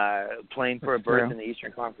playing for a berth in the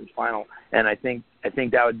Eastern Conference Final, and I think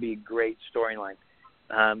that would be a great storyline.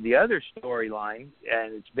 The other storyline,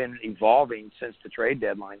 and it's been evolving since the trade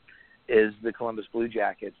deadline, is the Columbus Blue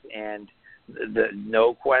Jackets, and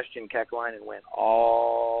no question Kekalainen went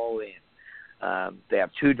all in. They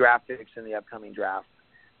have 2 draft picks in the upcoming draft,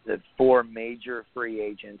 the 4 major free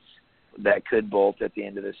agents that could bolt at the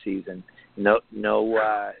end of the season. No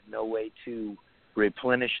way to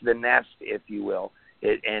replenish the nest, if you will.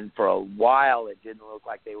 And for a while, it didn't look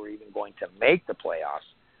like they were even going to make the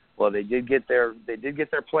playoffs. Well, they did get their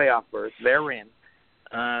playoff berth. They're in.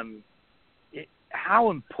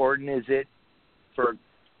 How important is it for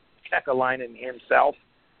Kekalainen himself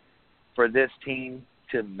for this team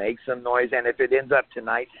to make some noise? And if it ends up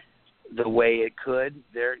tonight the way it could,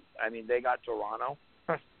 they got Toronto,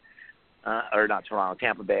 or not Toronto,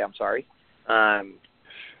 Tampa Bay. I'm sorry. Can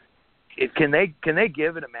they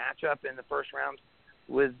give it a matchup in the first round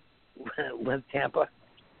with Tampa?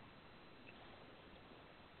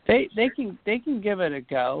 They can give it a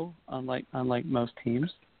go, unlike most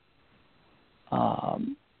teams.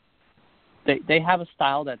 They have a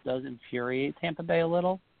style that does infuriate Tampa Bay a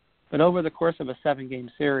little, but over the course of a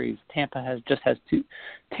 7-game series, Tampa just has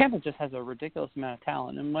a ridiculous amount of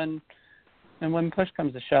talent. And when push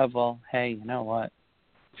comes to shove, well, hey, you know what?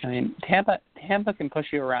 I mean, Tampa can push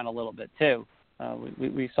you around a little bit too.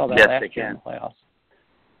 We saw that last year in the playoffs.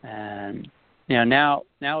 And now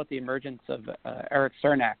with the emergence of Erik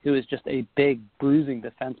Cernak, who is just a big bruising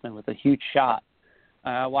defenseman with a huge shot.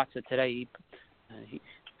 I watched it today.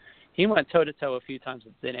 He went toe-to-toe a few times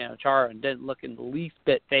with Zdeno Chara and didn't look in the least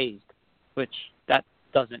bit phased, which that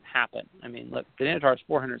doesn't happen. I mean, look, Zdeno Chara is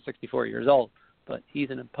 464 years old, but he's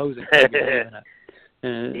an imposing figure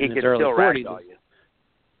in he his can early still 40s. ragdoll you.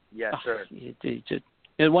 Yes, sir.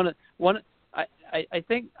 I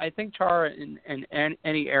think Chara in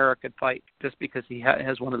any era could fight just because he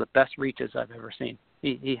has one of the best reaches I've ever seen.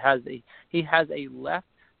 He has a left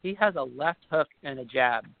hook and a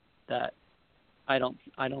jab that I don't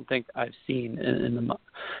think I've seen in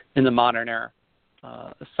the modern era,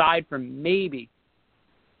 aside from maybe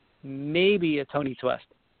a Tony Twist.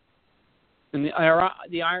 And the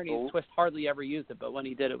irony is Twist hardly ever used it, but when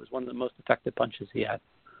he did, it was one of the most effective punches he had.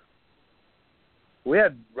 We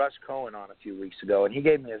had Russ Cohen on a few weeks ago, and he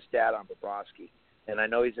gave me a stat on Bobrovsky. And I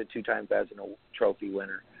know he's a 2-time Vezina Trophy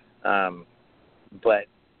winner, but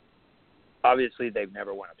obviously they've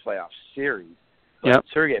never won a playoff series. But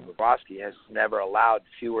Sergei Bobrovsky has never allowed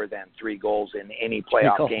fewer than 3 goals in any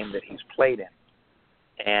playoff game that he's played in.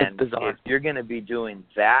 And if you're going to be doing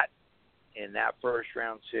that in that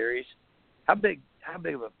first-round series, how big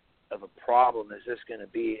of a problem is this going to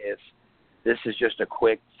be if this is just a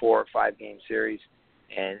quick 4 or 5 game series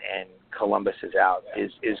and Columbus is out?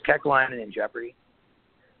 Is Kekalainen in jeopardy?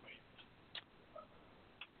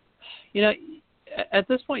 At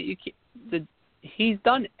this point, he's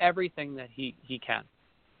done everything that he can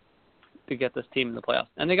to get this team in the playoffs,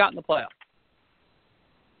 and they got in the playoffs.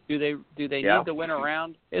 Do they need to win a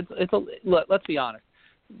round? Look, let's be honest.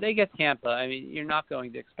 They get Tampa. I mean, you're not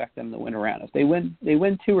going to expect them to win a round. If they win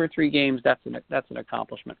 2 or 3 games, that's an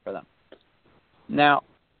accomplishment for them. Now,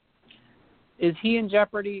 is he in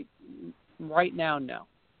jeopardy right now? No.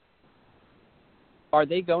 Are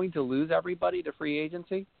they going to lose everybody to free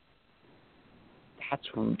agency? That's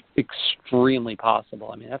extremely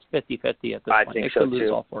possible. I mean, that's 50-50 at this point. They could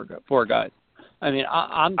lose all 4 guys. I mean,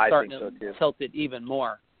 I'm starting to tilt it even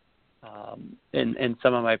more in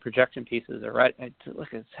some of my projection pieces. Right? Look,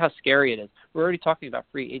 it's how scary it is. We're already talking about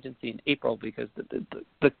free agency in April because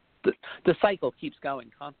the cycle keeps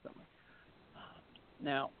going constantly.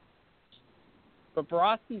 Now,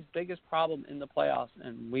 Bobrovsky's biggest problem in the playoffs,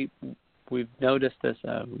 and we've noticed this.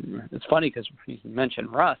 It's funny because you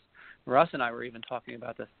mentioned Russ. Russ and I were even talking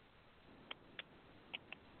about this.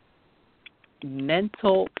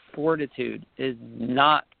 Mental fortitude is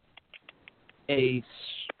not a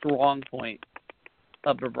strong point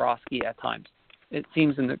of Bobrovsky at times. It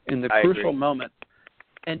seems in the crucial moments.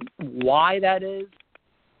 And why that is,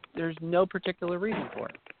 there's no particular reason for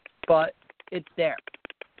it. But it's there.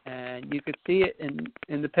 And you could see it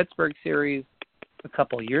in the Pittsburgh series a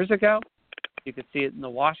couple of years ago. You could see it in the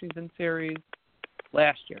Washington series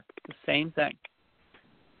last year. The same thing.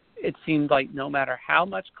 It seemed like no matter how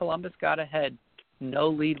much Columbus got ahead, no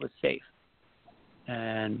lead was safe.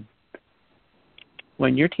 And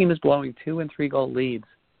when your team is blowing 2 and 3 goal leads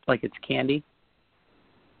like it's candy,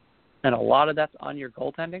 and a lot of that's on your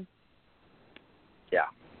goaltending,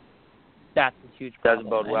 that's a huge problem. Doesn't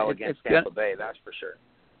bode well against Tampa Bay, that's for sure.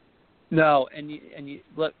 No, and you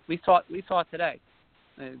look. We saw it today.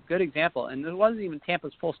 A good example, and it wasn't even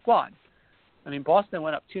Tampa's full squad. I mean, Boston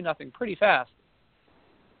went up 2-0 pretty fast,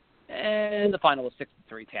 and the final was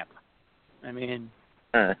 6-3 Tampa. I mean,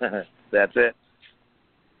 that's it.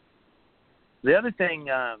 The other thing,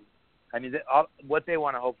 what they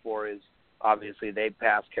want to hope for is obviously they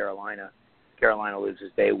pass Carolina. Carolina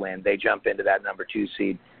loses, they win. They jump into that number 2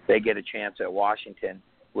 seed. They get a chance at Washington,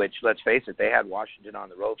 which, let's face it, they had Washington on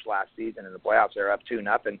the ropes last season in the playoffs. They're up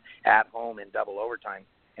 2-0 at home in double overtime,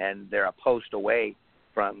 and they're a post away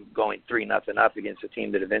from going 3-0 up against a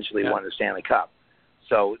team that eventually won the Stanley Cup.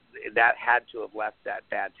 So that had to have left that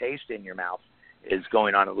bad taste in your mouth, is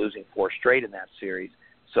going on and losing 4 straight in that series.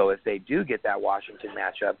 So if they do get that Washington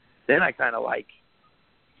matchup, then I kind of like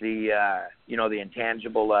the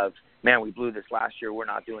intangible of, man, we blew this last year, we're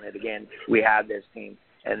not doing it again. We had this team,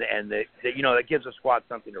 and that gives a squad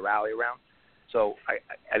something to rally around. So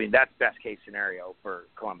I mean that's best case scenario for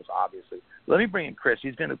Columbus, obviously. Let me bring in Chris.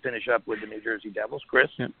 He's going to finish up with the New Jersey Devils. Chris.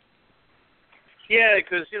 Yeah,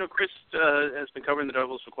 because Chris has been covering the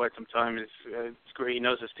Devils for quite some time. It's great. He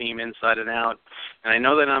knows his team inside and out, and I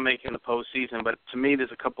know they're not making the postseason. But to me,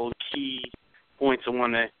 there's a couple of key points I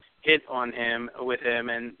want to hit on with him,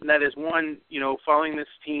 and that is one, following this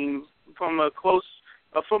team from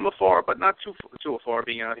from afar, but not too afar,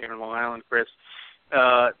 being out here in Long Island, Chris.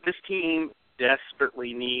 This team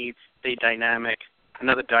desperately needs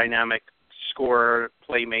another dynamic scorer,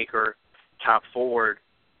 playmaker, top forward.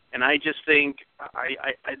 And I just think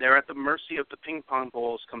they're at the mercy of the ping pong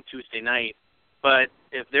balls come Tuesday night. But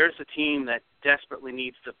if there's a team that desperately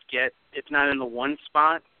needs to get, if not in the 1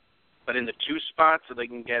 spot, but in the 2 spots so they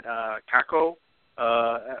can get Kako,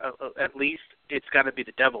 at least, it's got to be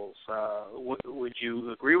the Devils. Would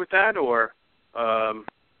you agree with that, or?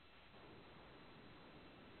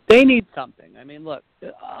 They need something. I mean, look,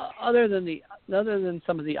 other than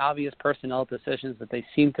some of the obvious personnel decisions that they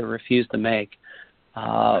seem to refuse to make,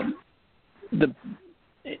 I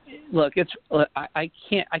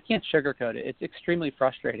can't sugarcoat it. It's extremely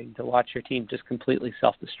frustrating to watch your team just completely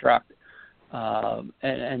self-destruct,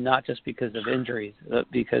 and not just because of injuries, but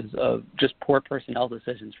because of just poor personnel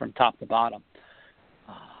decisions from top to bottom.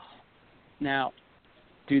 Now,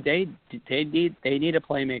 they need a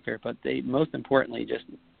playmaker, but they most importantly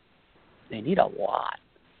they need a lot,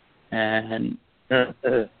 and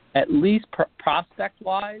at least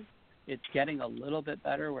prospect-wise, it's getting a little bit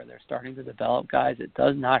better where they're starting to develop guys. It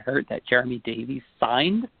does not hurt that Jeremy Davies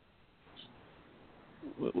signed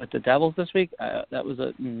with the Devils this week. That was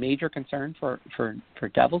a major concern for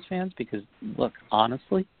Devils fans because, look,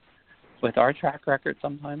 honestly, with our track record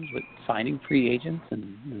sometimes with signing free agents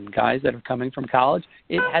and guys that are coming from college,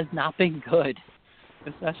 it has not been good,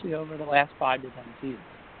 especially over the last 5 to 10 seasons.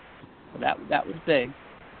 So that was big.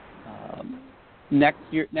 Next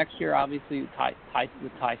year, obviously, with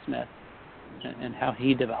Ty Smith and how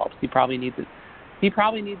he develops, he probably needs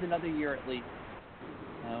another year at least.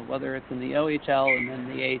 Whether it's in the OHL and then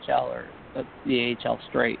the AHL or the AHL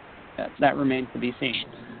straight, that remains to be seen.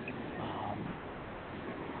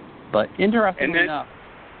 But interestingly enough,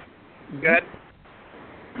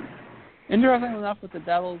 with the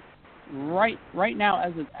Devils, right now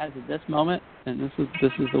as of this moment, and this is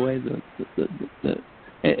the way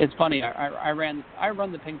it's funny. I run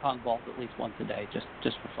the ping pong balls at least once a day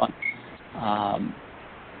just for fun.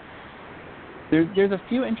 There's a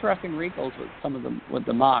few interesting wrinkles with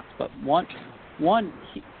the mocks, but one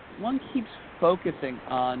keeps focusing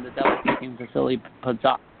on the Devils taking Vasily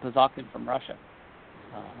Pazakin from Russia,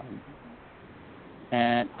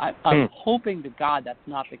 and I'm hoping to God that's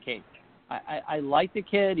not the case. I like the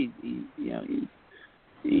kid.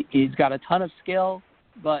 He's got a ton of skill,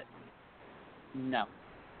 but no.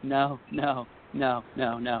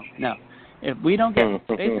 If we don't get,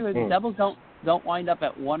 basically the Devils don't wind up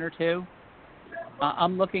at 1 or 2.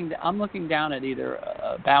 I'm looking down at either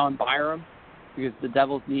Bow and Byram because the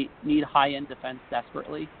Devils need high-end defense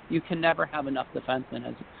desperately. You can never have enough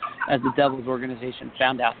defensemen, as the Devils organization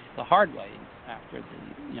found out the hard way after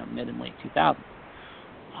the mid and late 2000s.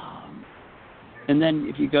 And then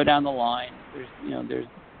if you go down the line,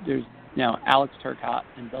 there's Alex Turcotte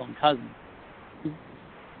and Dylan Cousins.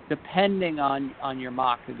 Depending on your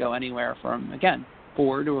mock, could go anywhere from, again,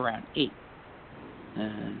 4 to around 8.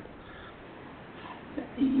 And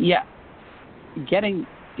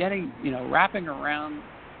wrapping around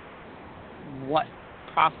what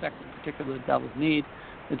prospects in particular the Devils need.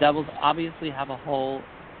 The Devils obviously have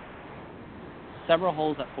several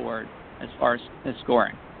holes at forward as far as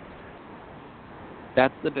scoring.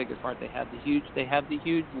 That's the biggest part. They have the huge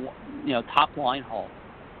top line hole.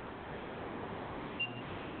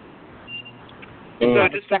 So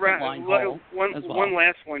just second line hole one as well. one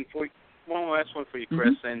last one for you,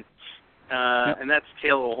 Chris, and that's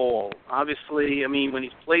Taylor Hall. Obviously, I mean, when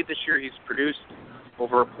he's played this year, he's produced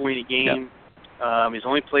over a point a game. Yep. He's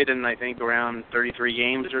only played in, I think, around 33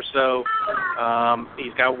 games or so.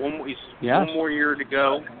 He's got one more year to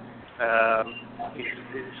go.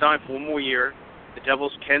 He's signed for one more year. The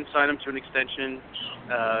Devils can sign him to an extension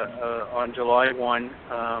on July 1.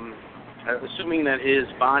 Assuming that his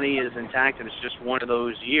body is intact and it's just one of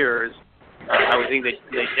those years, I would think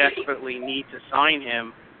they desperately need to sign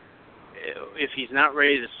him. If he's not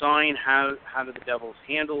ready to sign, how do the Devils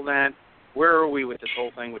handle that? Where are we with this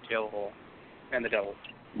whole thing with Taylor Hall and the Devils?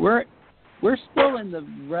 We're still in the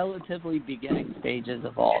relatively beginning stages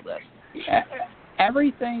of all this.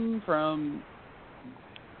 Everything from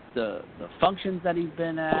the functions that he's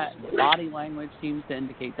been at, the body language seems to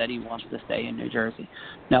indicate that he wants to stay in New Jersey.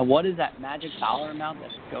 Now, what is that magic dollar amount that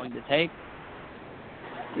it's going to take?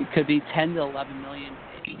 It could be 10 to 11 million,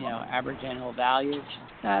 average annual value.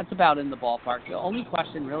 That's about in the ballpark. The only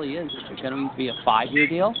question really is it going to be a 5-year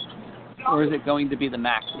deal, or is it going to be the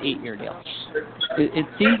max 8-year deal? It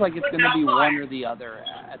seems like it's going to be one or the other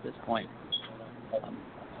at this point.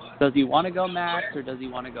 Does he want to go max, or does he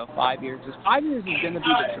want to go 5 years? Because 5 years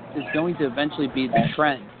is going to eventually be the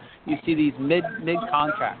trend. You see these mid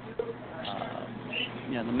contracts,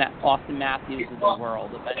 the Austin Matthews of the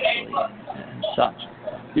world eventually and such.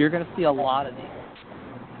 You're going to see a lot of these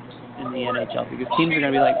in the NHL because teams are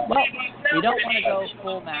going to be like, well, we don't want to go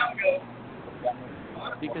full max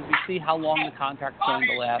because we see how long the contract's going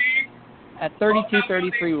to last. At 32,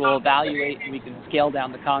 33, we'll evaluate and we can scale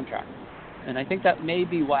down the contract. And I think that may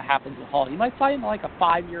be what happens with Hall. You might sign him like a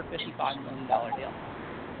 5-year, $55 million deal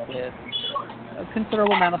with a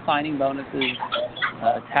considerable amount of signing bonuses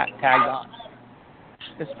tagged on,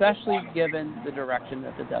 especially given the direction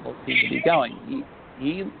that the Devils seem to be going.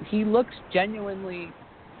 He looks genuinely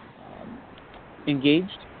engaged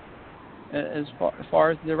as far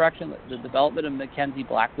as the direction. The development of Mackenzie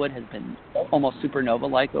Blackwood has been almost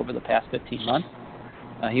supernova-like over the past 15 months.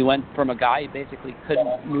 He went from a guy who basically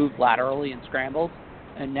couldn't move laterally and scrambled,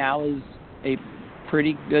 and now is a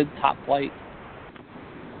pretty good top-flight,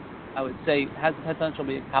 I would say, has the potential to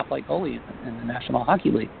be a top-flight goalie in the National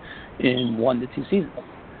Hockey League in 1 to 2 seasons.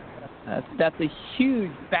 That's a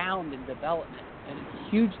huge bound in development, and a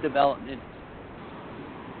huge development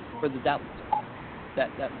for the Devils.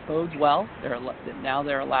 That bodes well. Now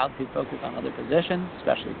they're allowed to focus on other positions,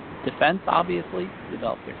 especially defense, obviously,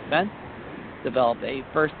 develop their defense. Develop a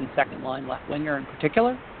first and second line left winger in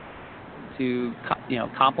particular to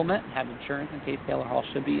complement and have insurance in case Taylor Hall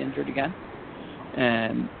should be injured again.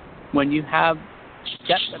 And when you have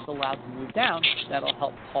depth that's allowed to move down, that'll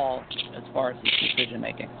help Hall as far as his decision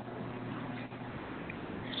making.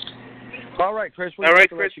 All right, Chris, we're going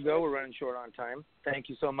to let you go. We're running short on time. Thank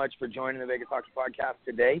you so much for joining the Vegas Hockey Podcast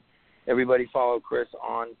today. Everybody follow Chris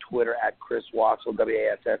on Twitter at Chris Wassell,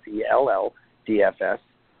 WASSELL,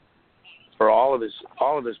 for all of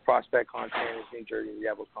his prospect content, his New Jersey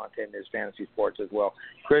Devils content, and his fantasy sports as well.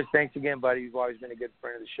 Chris, thanks again, buddy. You've always been a good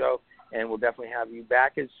friend of the show, and we'll definitely have you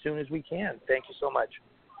back as soon as we can. Thank you so much.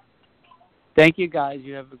 Thank you, guys.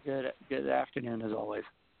 You have a good afternoon as always.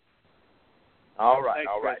 All right.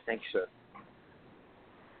 Thank you, sir.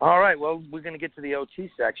 All right, well, we're going to get to the OT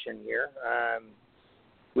section here.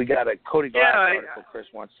 We got a Cody Glass article Chris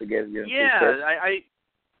wants to get you into.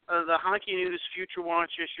 The Hockey News Future Watch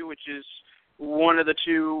issue, which is one of the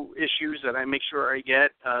two issues that I make sure I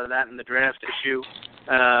get, that and the draft issue,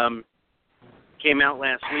 came out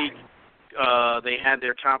last week. They had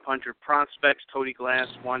their top 100 prospects. Cody Glass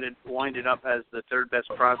winded up as the third best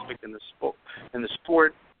prospect in the sport.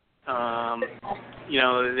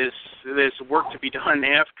 There's work to be done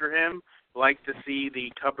after him. Like to see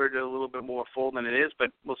the cupboard a little bit more full than it is,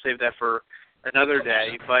 but we'll save that for another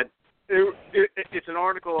day. But it's an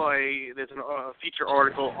article. There's a feature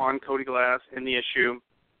article on Cody Glass in the issue,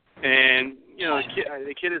 and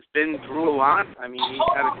the kid has been through a lot. I mean, he's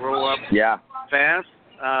had to grow up fast,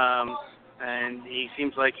 and he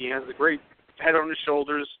seems like he has a great head on his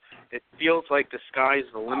shoulders. It feels like the sky's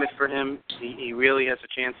the limit for him. He really has a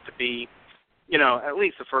chance to be, at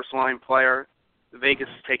least a first-line player. Vegas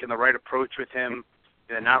has taken the right approach with him.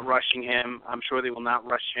 They're not rushing him. I'm sure they will not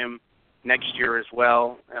rush him next year as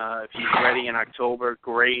well. If he's ready in October,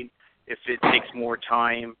 great. If it takes more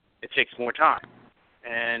time, it takes more time.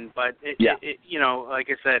 But like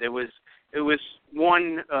I said, it was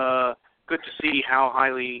one good to see how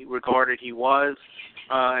highly regarded he was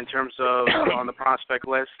in terms of on the prospect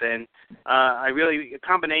list, and I really a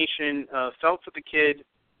combination felt for the kid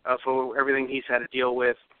for everything he's had to deal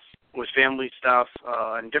with, with family stuff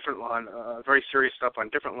and very serious stuff on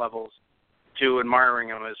different levels, to admiring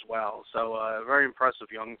him as well. So very impressive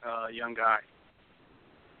young guy.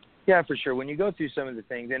 Yeah, for sure. When you go through some of the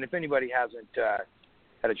things, and if anybody hasn't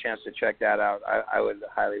had a chance to check that out, I would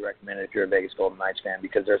highly recommend it if you're a Vegas Golden Knights fan,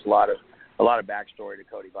 because there's a lot of backstory to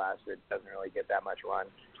Cody Glass that doesn't really get that much run.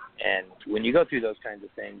 And when you go through those kinds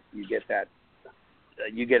of things, you get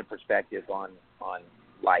a perspective on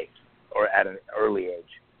life, or at an early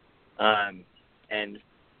age. And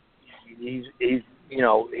he's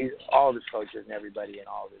all of his coaches and everybody, and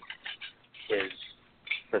all of his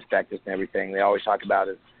perspectives and everything. They always talk about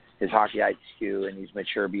his hockey IQ, and he's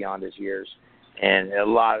mature beyond his years. And a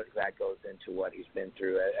lot of that goes into what he's been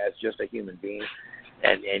through as just a human being.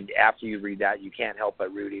 And after you read that, you can't help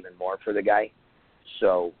but root even more for the guy.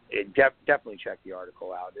 So definitely check the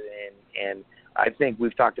article out. And I think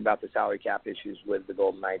we've talked about the salary cap issues with the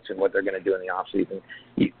Golden Knights and what they're going to do in the offseason.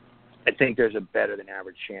 I think there's a better than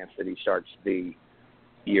average chance that he starts the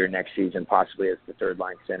year next season, possibly as the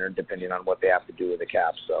third-line center, depending on what they have to do with the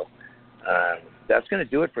cap. So that's going to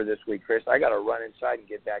do it for this week, Chris. I got to run inside and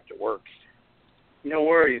get back to work. No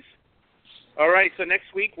worries. All right, so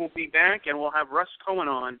next week we'll be back, and we'll have Russ Cohen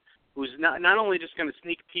on, who's not only just going to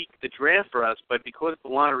sneak peek the draft for us, but because the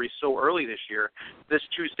lottery is so early this year, this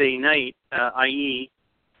Tuesday night, i.e.,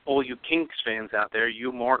 all you Kings fans out there,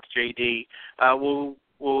 you, Mark, JD, will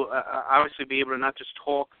obviously be able to not just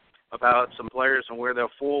talk about some players and where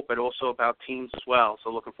they'll fall, but also about teams as well.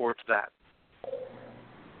 So looking forward to that.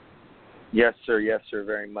 Yes, sir. Yes, sir,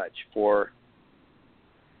 very much. For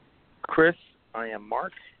Chris, I am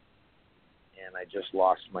Mark, and I just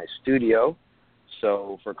lost my studio.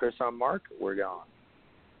 So for Chris, I'm Mark. We're gone.